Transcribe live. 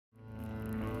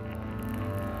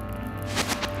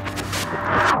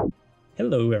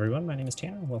Hello everyone, my name is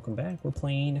Tanner. Welcome back. We're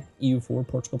playing EU4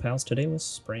 Portugal Pals today with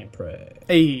Spray and Pray.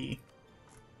 Hey.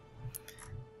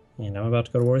 And I'm about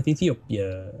to go to war with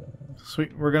Ethiopia.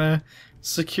 Sweet. We're gonna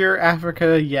secure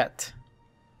Africa yet.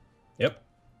 Yep.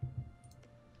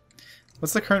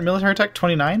 What's the current military tech?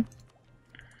 29?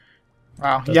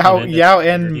 Wow. Doesn't Yao it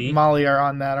and 30? Mali are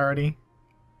on that already.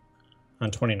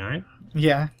 On 29?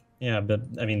 Yeah. Yeah, but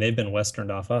I mean, they've been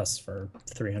westerned off us for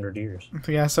 300 years.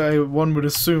 Yeah, so one would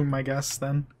assume, I guess,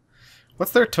 then.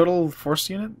 What's their total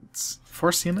force units?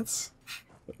 Force units?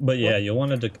 But yeah, you'll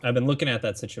want to... I've been looking at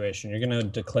that situation. You're going to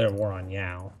declare war on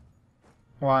Yao.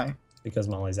 Why? Because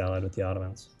Mali's allied with the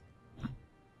Ottomans.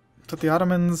 But the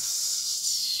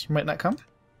Ottomans might not come?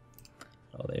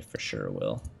 Oh, they for sure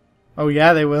will. Oh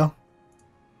yeah, they will.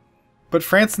 But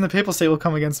France and the Papal State will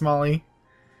come against Mali.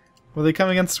 Will they come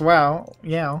against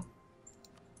Yao?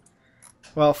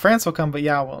 Well, France will come, but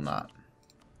Yao will not.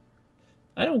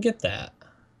 I don't get that.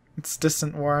 It's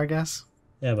distant war, I guess.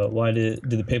 Yeah, but why did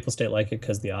the Papal State like it?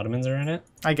 Because the Ottomans are in it?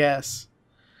 I guess.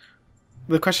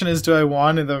 The question is, do I even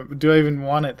want it then?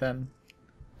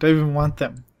 Do I even want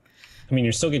them? I mean,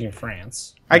 you're still getting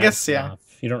France. I guess, yeah.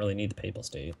 Enough. You don't really need the Papal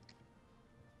State.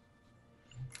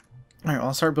 Alright, well,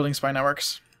 I'll start building spy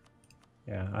networks.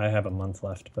 Yeah, I have a month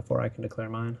left before I can declare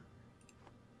mine.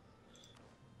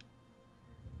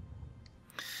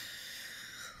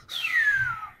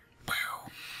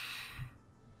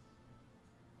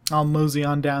 I'll mosey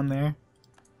on down there.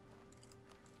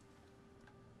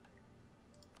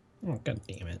 Oh, god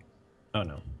damn it. Oh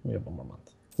no, we have one more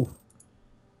month. Ooh.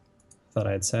 Thought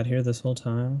I had sat here this whole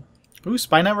time. Ooh,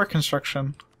 spy network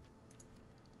construction.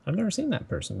 I've never seen that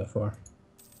person before.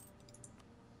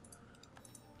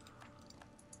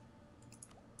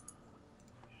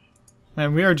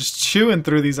 Man, we are just chewing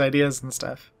through these ideas and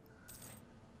stuff.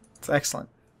 It's excellent.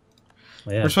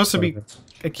 Well, yeah, We're supposed to be every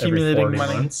accumulating 40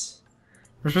 money. months.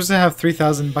 We're supposed to have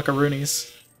 3,000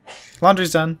 buckaroonies.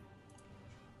 Laundry's done.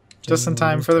 Just in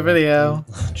time for the video.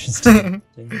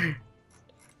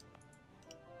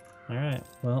 Alright,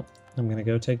 well, I'm gonna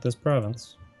go take this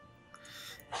province.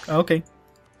 Okay.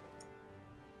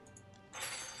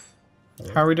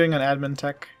 How are we doing on admin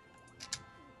tech?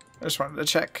 I just wanted to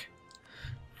check.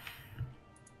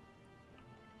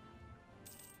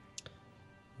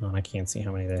 Oh, I can't see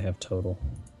how many they have total.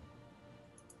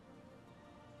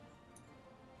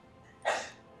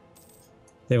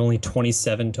 They have only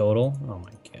 27 total? Oh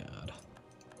my god.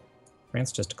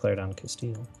 France just declared on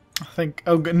Castile. I think...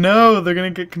 Oh, no! They're gonna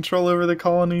get control over the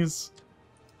colonies.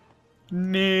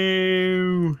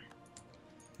 No!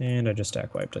 And I just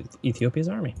stack wiped Ethiopia's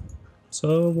army.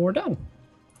 So we're done.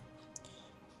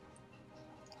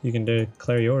 You can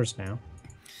declare yours now.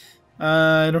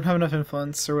 I don't have enough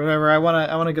influence or whatever. I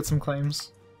wanna get some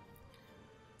claims.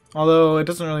 Although it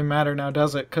doesn't really matter now,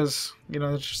 does it? Because you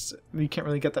know, it's just you can't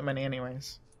really get that many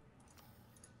anyways.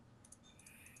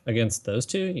 Against those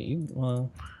two? Well...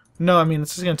 No, I mean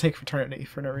it's just gonna take fraternity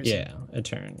for no reason. Yeah, a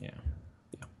turn, yeah.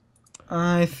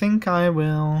 I think I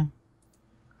will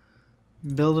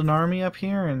build an army up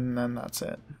here, and then that's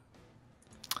it.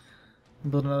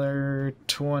 Build another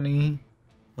 20.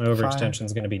 My overextension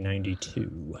is going to be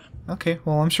 92. Okay,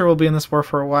 well, I'm sure we'll be in this war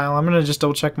for a while. I'm going to just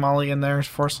double check Mali in there,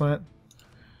 force limit.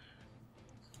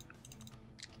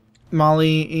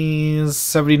 Mali is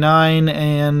 79,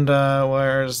 and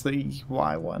where's the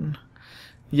Y one?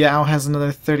 Yao has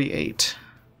another 38.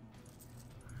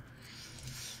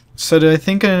 So do I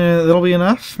think it'll be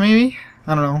enough, maybe?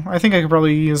 I don't know. I think I could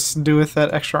probably do with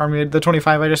that extra army, the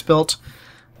 25 I just built,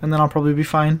 and then I'll probably be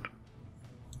fine.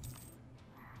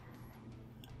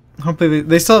 Hopefully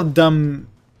they still have dumb,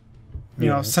 you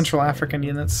know, Central African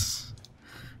units.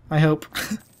 I hope.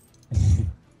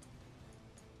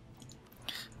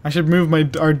 I should move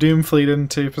our Doom fleet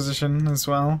into position as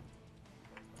well.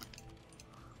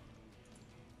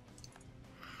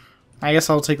 I guess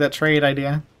I'll take that trade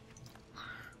idea.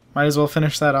 Might as well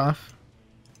finish that off.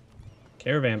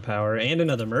 Caravan power and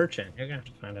another merchant. You're going to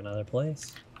have to find another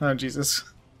place. Oh, Jesus.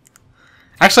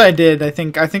 Actually, I did. I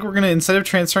think we're going to, instead of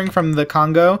transferring from the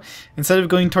Congo, instead of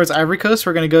going towards Ivory Coast,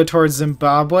 we're going to go towards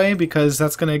Zimbabwe, because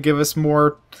that's going to give us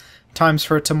more times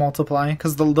for it to multiply.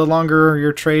 Because the longer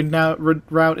your trade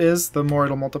route is, the more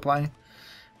it'll multiply.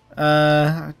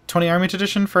 20 army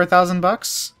tradition for $1,000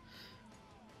 bucks.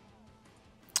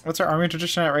 What's our army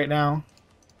tradition at right now?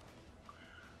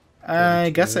 I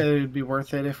guess it would be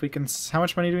worth it if we can... How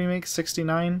much money do we make?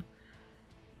 69?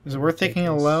 Is it worth taking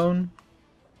a loan?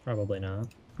 Probably not.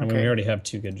 I mean, we already have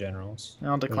two good generals.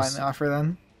 I'll decline the offer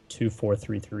then. 2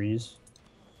 4-3-3s.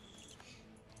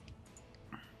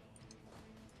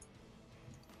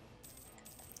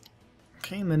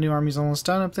 Okay, and the new army's almost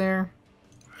done up there.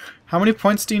 How many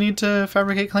points do you need to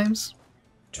fabricate claims?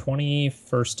 20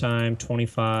 first time,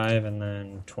 25, and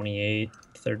then 28,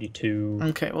 32.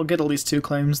 Okay, we'll get at least 2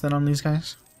 claims then on these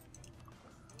guys.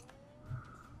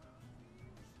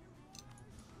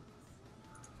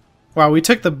 Wow, we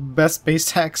took the best base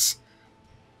tax.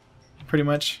 Pretty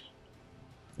much.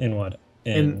 In what?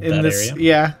 In that this,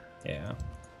 area? yeah.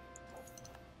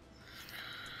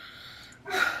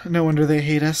 Yeah. No wonder they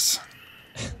hate us.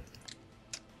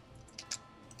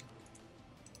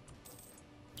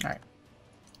 Alright.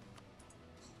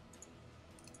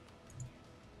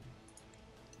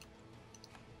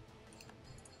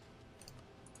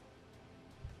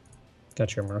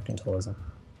 Got your mercantilism.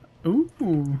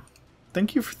 Ooh.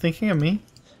 Thank you for thinking of me.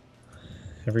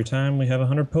 Every time we have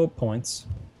 100 Pope points.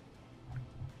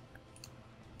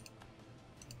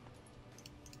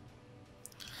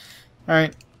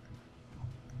 Alright.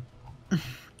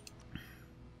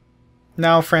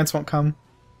 Now France won't come.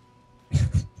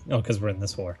 Oh, because we're in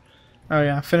this war. Oh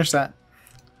yeah, finish that.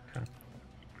 Okay.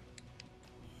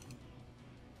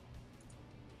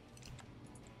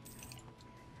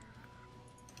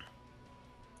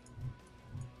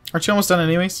 Aren't you almost done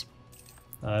anyways?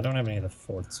 I don't have any of the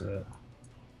forts yet.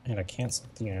 And I can't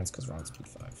select the units because we're on speed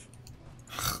 5.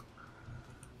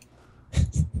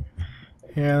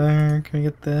 Yeah, there. Can we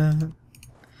get that?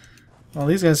 Well,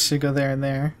 these guys should go there and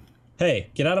there.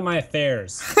 Hey, get out of my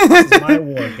affairs. This is my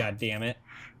war, goddammit.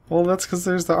 Well, that's because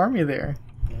there's the army there.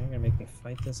 Now you're gonna make me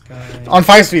fight this guy. On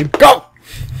 5 speed, go!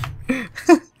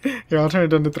 Here, I'll turn it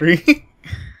down to 3.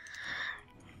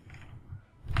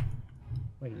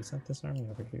 Wait, you sent this army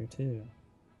over here too.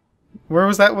 Where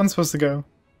was that one supposed to go?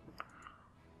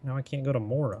 Now I can't go to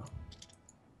Mora.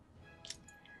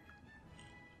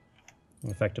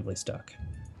 I'm effectively stuck.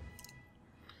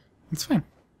 It's fine.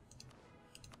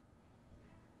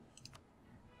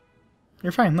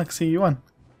 You're fine. Look, see, you won.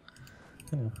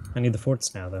 Oh, I need the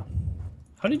forts now, though.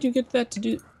 How did you get that to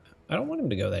do? I don't want him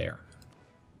to go there.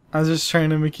 I was just trying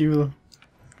to make you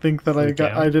think that I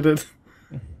did it.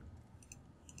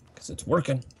 Because it's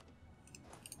working.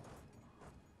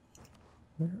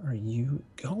 Where are you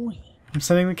going? I'm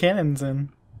sending the cannons in.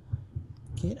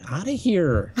 Get out of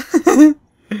here.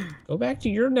 Go back to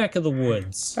your neck of the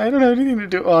woods. I don't have anything to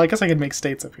do. Well, I guess I could make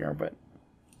states up here, but...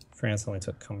 France only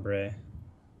took Cambrai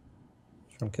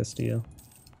from Castile.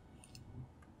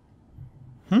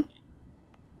 Hmm?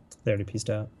 They already pieced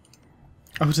out.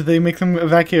 Oh, did they make them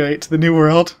evacuate to the New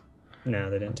World? No,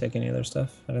 they didn't take any of their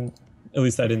stuff. I didn't. At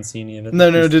least I didn't see any of it.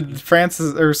 No, did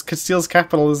France's or Castile's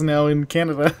capital is now in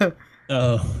Canada.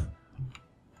 Oh.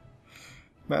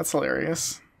 That's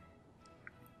hilarious.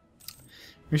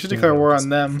 We should declare war on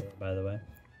them. Before, by the way.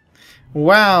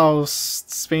 Wow,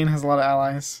 Spain has a lot of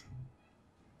allies.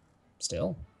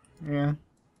 Still? Yeah.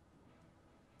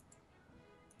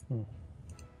 Hmm.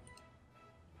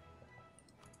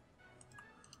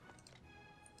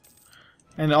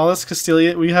 And all this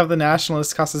Castilian, we have the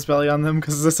nationalist Casus Belli on them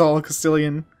because it's all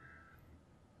Castilian.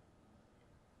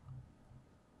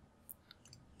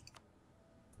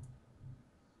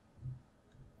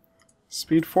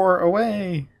 Speed 4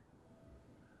 away.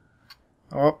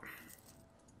 Oh.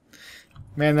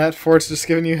 Man, that fort's just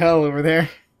giving you hell over there.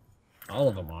 All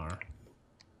of them are.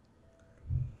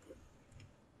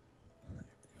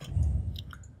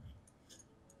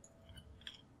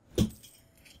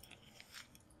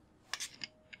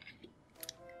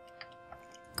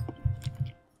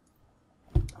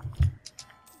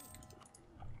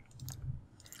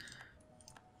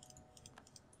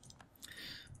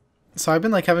 So I've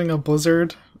been like having a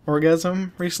Blizzard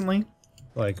orgasm recently.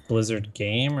 Like Blizzard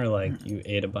game, or like you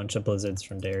ate a bunch of Blizzards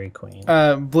from Dairy Queen?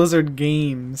 Blizzard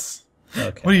games.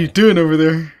 Okay. What are you doing over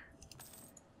there? I'm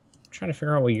trying to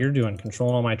figure out what you're doing,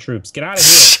 controlling all my troops. Get out of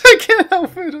here! I can't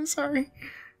help it, I'm sorry.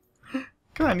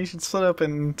 Come on, you should split up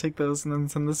and take those and then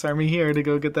send this army here to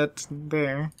go get that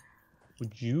there.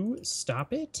 Would you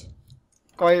stop it?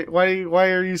 Why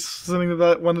are you sending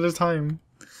that one at a time?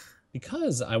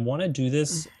 Because I want to do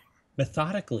this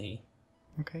methodically.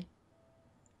 Okay.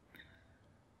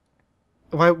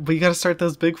 Why? We gotta start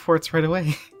those big forts right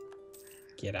away.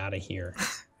 Get out of here.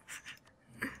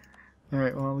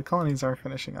 Alright, well, the colonies are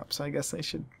finishing up, so I guess they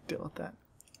should deal with that.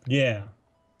 Yeah.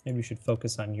 Maybe you should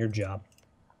focus on your job.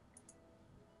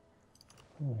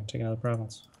 Oh, I'm gonna take another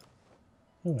province.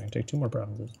 Oh, I can take 2 more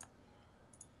provinces.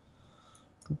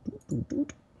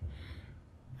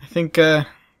 I think,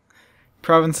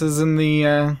 provinces in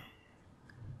the,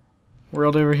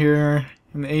 world over here,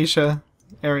 in the Asia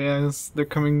areas, they're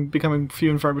becoming few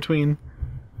and far between.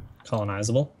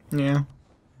 Colonizable? Yeah.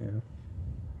 Yeah.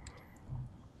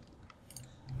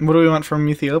 What do we want from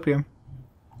Ethiopia?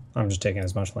 I'm just taking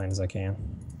as much land as I can.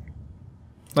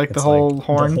 Like It's the whole like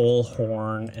horn? The whole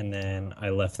horn, and then I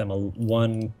left them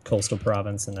one coastal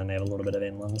province, and then they have a little bit of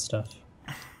inland stuff.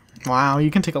 Wow,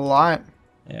 you can take a lot.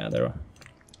 Yeah,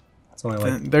 it's only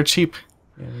like... They're cheap.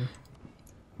 Yeah,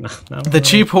 not The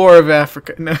cheap whore of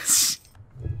Africa. No.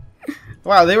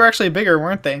 Wow, they were actually bigger,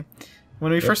 weren't they?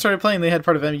 When we first started playing, they had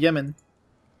part of Yemen.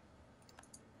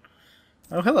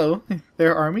 Oh, hello.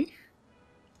 Their army.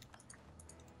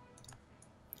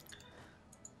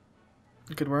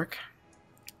 Good work.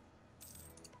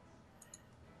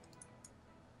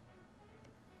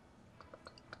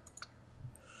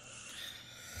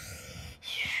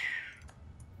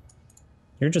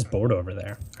 You're just bored over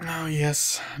there. Oh,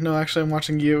 yes. No, actually, I'm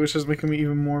watching you, which is making me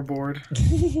even more bored.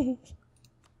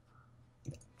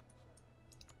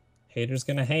 Haters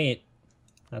gonna hate.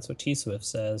 That's what T-Swift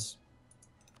says.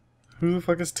 Who the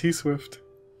fuck is T-Swift?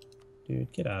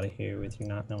 Dude, get out of here with you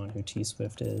not knowing who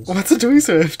T-Swift is. What's a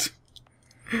T-Swift?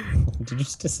 Did you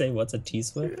just say what's a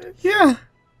T-Swift? Yeah.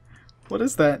 What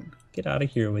is that? Get out of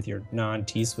here with your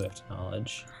non-T-Swift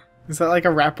knowledge. Is that like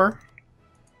a rapper?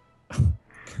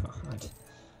 God.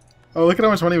 Oh, look at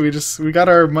how much money we got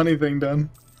our money thing done.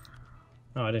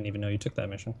 Oh, I didn't even know you took that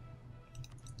mission.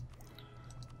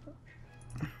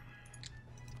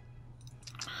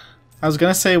 I was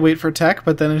gonna say wait for tech,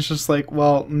 but then it's just like,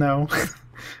 well, no.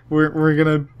 we're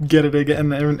gonna get it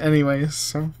again anyways,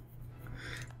 so.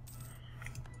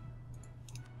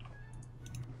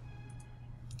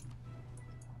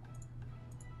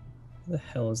 Where the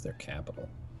hell is their capital?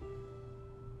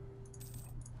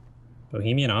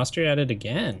 Bohemian Austria at it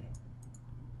again.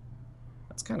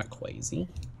 That's kind of crazy.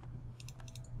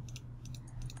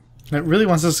 It really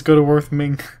wants us to go to war with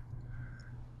Ming.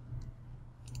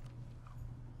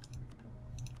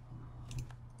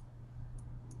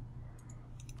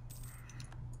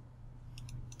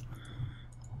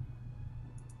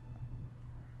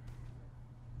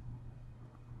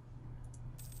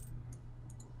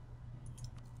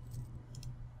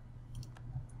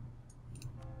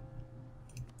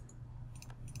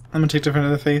 I'm gonna take Defender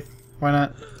of the Faith. Why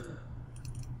not?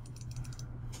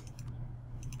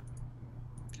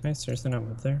 Can I seriously not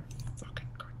move there? Fucking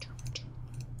goddamn it.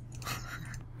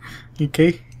 You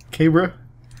K? K, bro?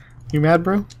 You mad,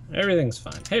 bro? Everything's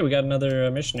fine. Hey, we got another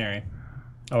missionary.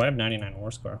 Oh, I have 99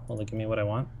 war score. Will they give me what I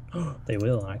want? They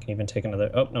will. I can even take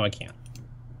another... Oh, no, I can't.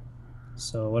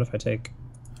 So what if I take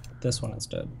this one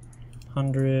instead?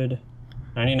 100...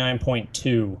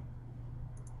 99.2.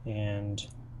 And...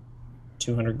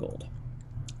 200 gold.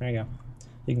 There you go.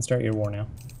 You can start your war now.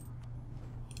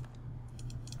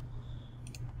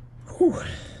 Whew.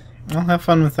 I'll have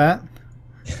fun with that.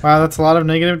 Wow, that's a lot of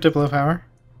negative Diplo power.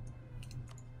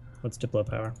 What's Diplo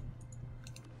power?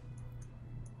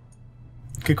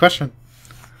 Good question.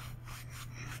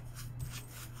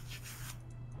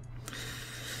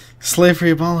 Slavery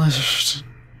abolished.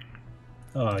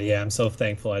 Oh yeah, I'm so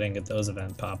thankful I didn't get those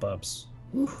event pop-ups.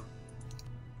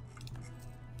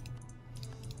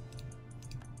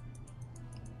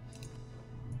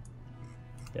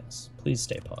 Yes, please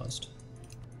stay paused.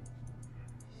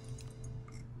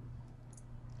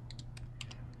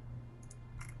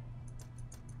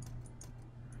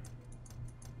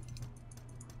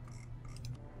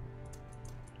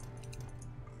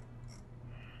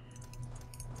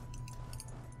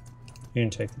 You can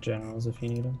take the generals if you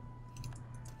need them.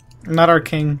 Not our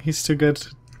king. He's too good.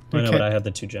 I know, but I have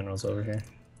the two generals over here.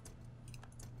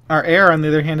 Our heir, on the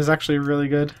other hand, is actually really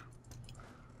good.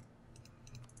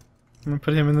 I'm gonna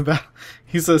put him in the battle.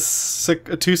 He's a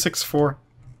 264.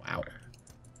 Wow.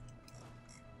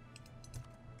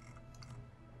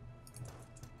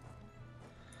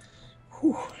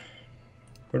 Whew. Where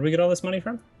did we get all this money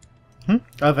from?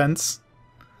 Events.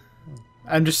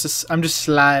 I'm just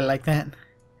sly like that.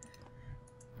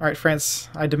 All right, France.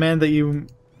 I demand that you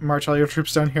march all your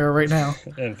troops down here right now.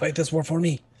 And fight this war for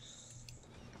me.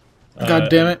 God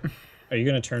damn it! Are you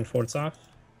gonna turn forts off?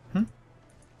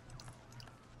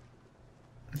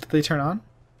 Did they turn on?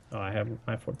 Oh, I have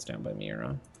my forts down by me or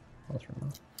on. I'll turn them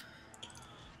off.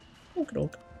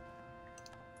 Okey-doke.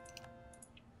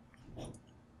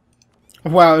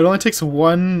 Wow, it only takes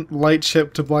one light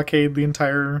ship to blockade the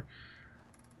entire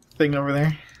thing over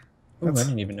there. Oh, I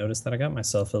didn't even notice that. I got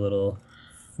myself a little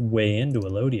way into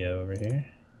a Lodia over here.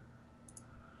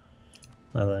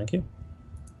 Oh, thank you.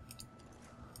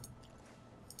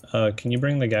 Can you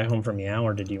bring the guy home from Meow,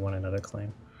 or did you want another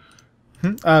claim?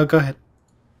 Go ahead.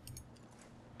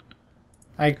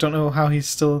 I don't know how he's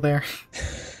still there.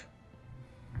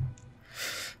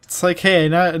 It's like, hey,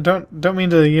 don't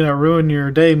mean to ruin your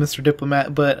day, Mr.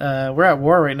 Diplomat, but we're at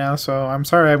war right now, so I'm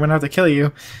sorry I'm gonna have to kill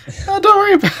you. Don't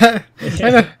worry about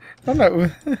it. I'm not.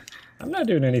 I'm not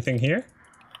doing anything here.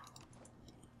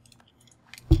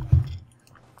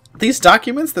 These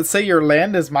documents that say your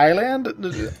land is my land,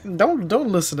 don't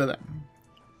listen to them.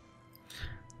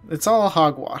 It's all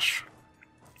hogwash.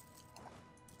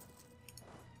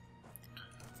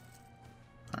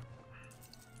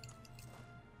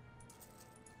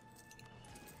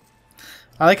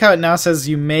 I like how it now says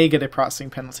you may get a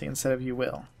processing penalty instead of you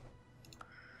will.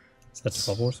 Is that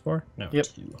 12 war score? No. Yep.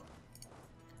 2.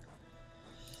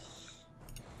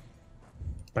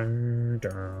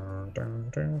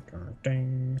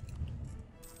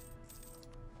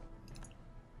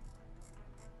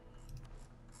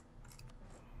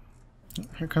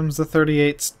 Here comes the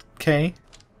 38K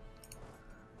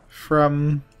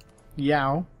from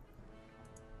Yao.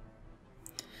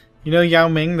 You know Yao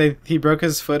Ming? He broke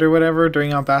his foot or whatever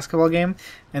during a basketball game,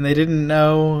 and they didn't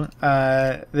know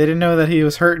that he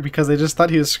was hurt because they just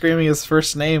thought he was screaming his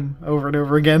first name over and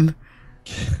over again.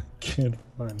 Good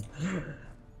one.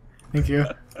 Thank you.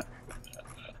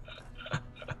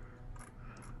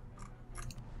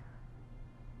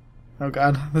 Oh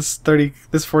god, this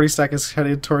 40 stack is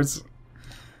headed towards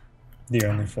the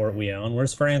only fort we own.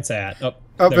 Where's France at? Oh,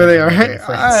 there they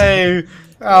are.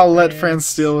 I'll let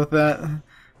France deal with that.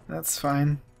 That's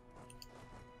fine.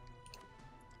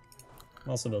 I'm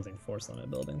also building force limit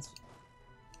buildings.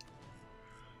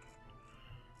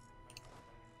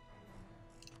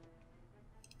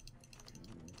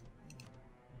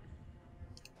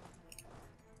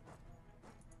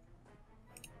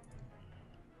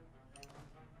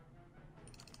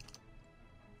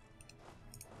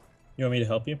 You want me to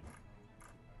help you?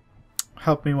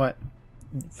 Help me what?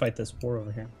 Fight this war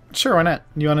over here. Sure, why not?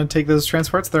 You want to take those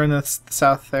transports? They're in the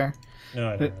south there. No,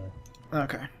 I don't really.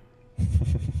 Okay.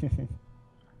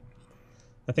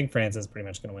 I think France is pretty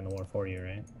much going to win the war for you,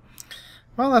 right?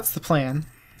 Well, that's the plan.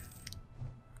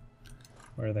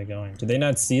 Where are they going? Do they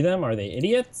not see them? Are they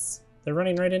idiots? They're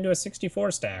running right into a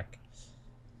 64 stack.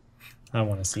 I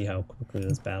want to see how quickly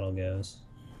this battle goes.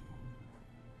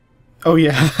 Oh,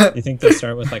 yeah. You think they'll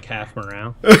start with like half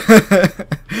morale?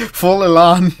 Full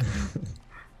elan.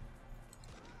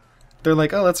 They're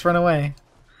like, oh, let's run away.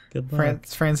 Good luck.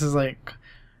 France is like,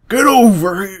 get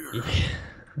over here.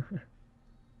 Yeah.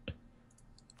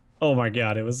 Oh my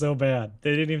god, it was so bad. They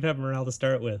didn't even have morale to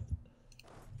start with.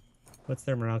 What's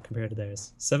their morale compared to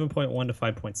theirs? 7.1 to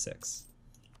 5.6.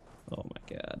 Oh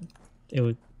my god. It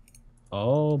would.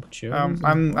 Oh, but you're. I'm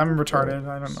retarded.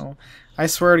 I don't know. I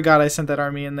swear to God, I sent that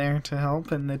army in there to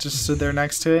help, and they just stood there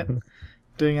next to it,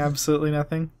 doing absolutely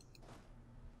nothing.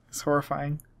 It's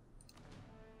horrifying.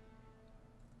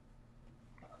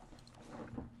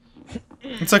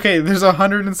 It's okay. There's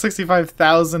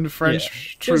 165,000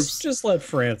 French troops. Just let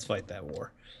France fight that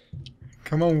war.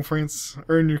 Come on, France.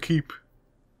 Earn your keep.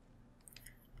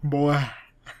 Boy.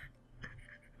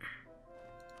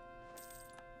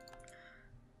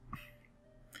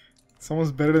 It's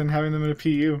almost better than having them in a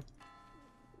PU.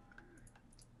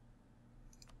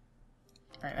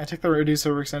 Alright, I took the reduce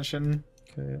overextension.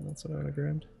 Okay, that's what I would have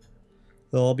grabbed.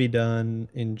 They'll all be done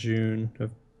in June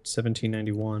of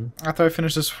 1791. After I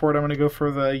finish this fort, I'm going to go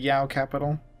for the Yao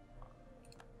capital.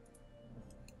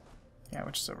 Yeah,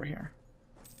 which is over here.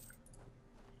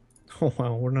 Oh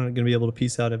wow, we're not going to be able to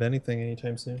piece out of anything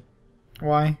anytime soon.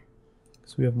 Why?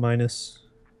 Because we have minus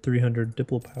 300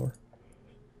 diplo power.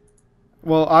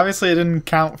 Well, obviously it didn't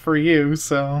count for you,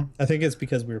 so... I think it's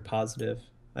because we were positive.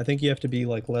 I think you have to be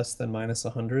like less than minus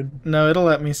 100. No, it'll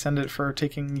let me send it for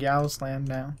taking Yao's land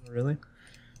now. Really?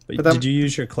 But did you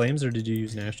use your claims or did you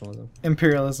use nationalism?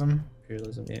 Imperialism.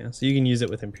 Imperialism, yeah. So you can use it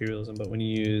with imperialism, but when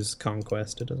you use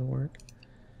conquest, it doesn't work.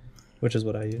 Which is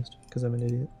what I used, because I'm an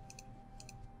idiot.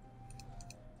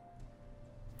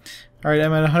 Alright,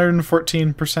 I'm at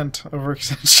 114%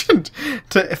 overextension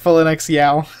to full annex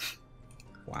Yao.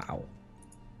 Wow.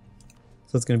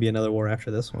 So it's going to be another war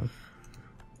after this one.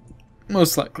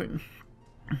 Most likely.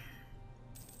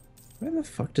 Where the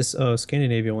fuck does... Oh,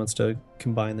 Scandinavia wants to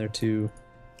combine their two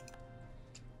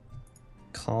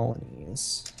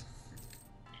colonies.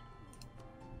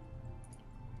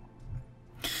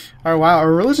 Oh wow,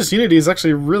 our religious unity is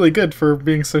actually really good for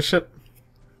being so shit.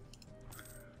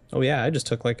 Oh yeah, I just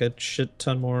took like a shit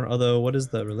ton more. Although, what is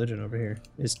the religion over here?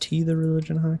 Is T the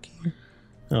religion, Hotkey?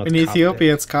 Oh, in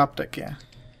Ethiopia, it's Coptic, yeah.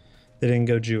 They didn't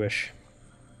go Jewish.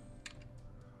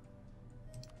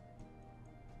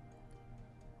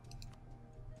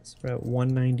 So we're at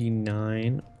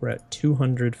 199. We're at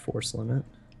 200 force limit.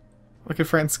 Look at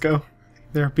France go.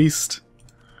 They're a beast.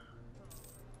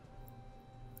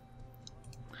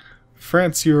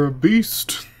 France, you're a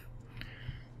beast.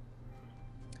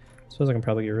 Suppose I can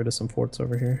probably get rid of some forts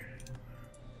over here.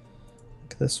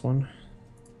 Like this one.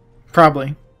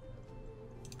 Probably.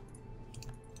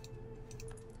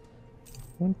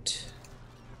 What?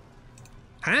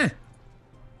 Huh?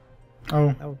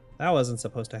 Oh, That wasn't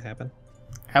supposed to happen.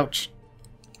 ouch.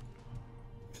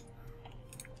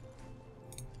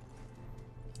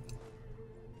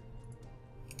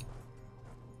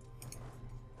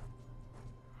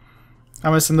 I'm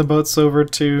gonna send the boats over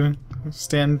to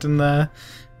stand in the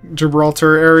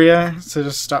Gibraltar area to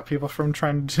just stop people from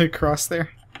trying to cross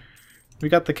there. We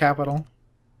got the capital,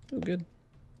 Oh, good.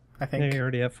 I Yeah, think. you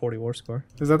already have 40 war score.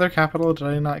 Is that their capital? Did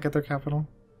I not get their capital?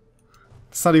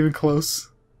 It's not even close.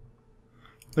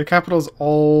 Their capital's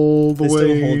all the They way.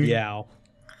 still hold Yao.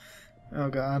 Oh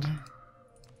god.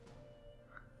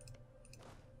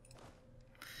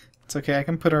 It's okay. I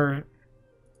can put our.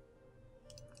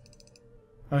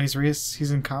 Oh,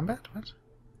 he's in combat. What?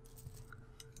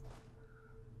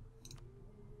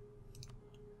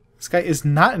 This guy is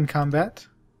not in combat.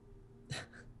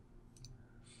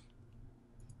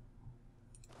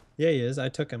 Yeah, he is. I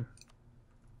took him.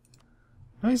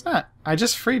 No, he's not. I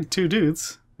just freed 2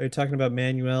 dudes. Are you talking about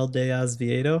Manuel de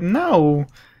Azvieto? No,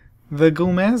 the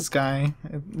Gomez guy.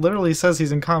 It literally says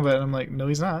he's in combat, and I'm like, no,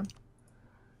 he's not.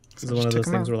 Is it one of those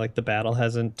things where like the battle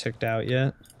hasn't ticked out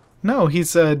yet? No,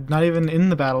 he's not even in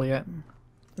the battle yet.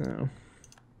 Oh.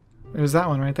 It was that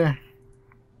one right there.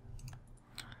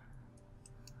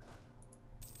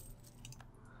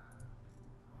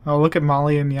 Oh, look at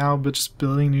Molly and Yao, but just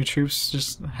building new troops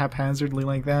just haphazardly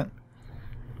like that.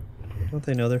 Don't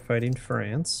they know they're fighting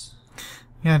France?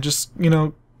 Yeah, just, you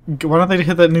know, why don't they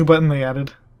hit that new button they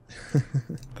added?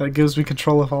 That gives me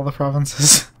control of all the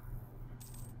provinces.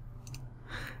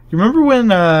 You remember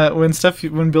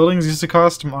when buildings used to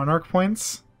cost monarch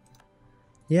points?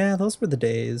 Yeah, those were the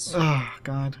days. Oh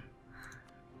god.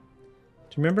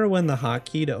 Do you remember when the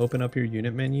hotkey to open up your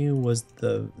unit menu was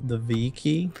the V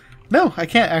key? No, I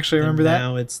can't actually remember that.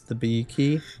 Now it's the B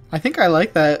key. I think I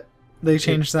like that they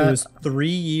changed that. It was 3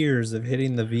 years of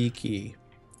hitting the V key.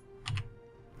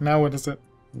 Now what is it?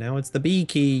 Now it's the B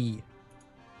key.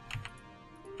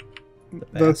 The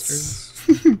That's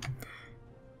bastards.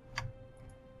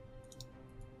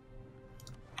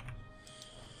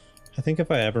 I think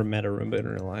if I ever met Arumba in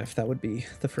real life, that would be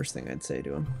the first thing I'd say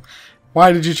to him.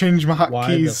 Why did you change my hotkeys?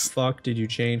 Why the fuck did you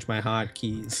change my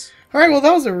hotkeys? Alright, well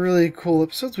that was a really cool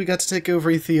episode. We got to take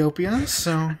over Ethiopia,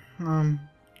 so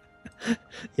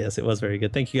Yes, it was very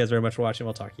good. Thank you guys very much for watching.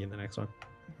 We'll talk to you in the next one.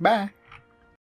 bye.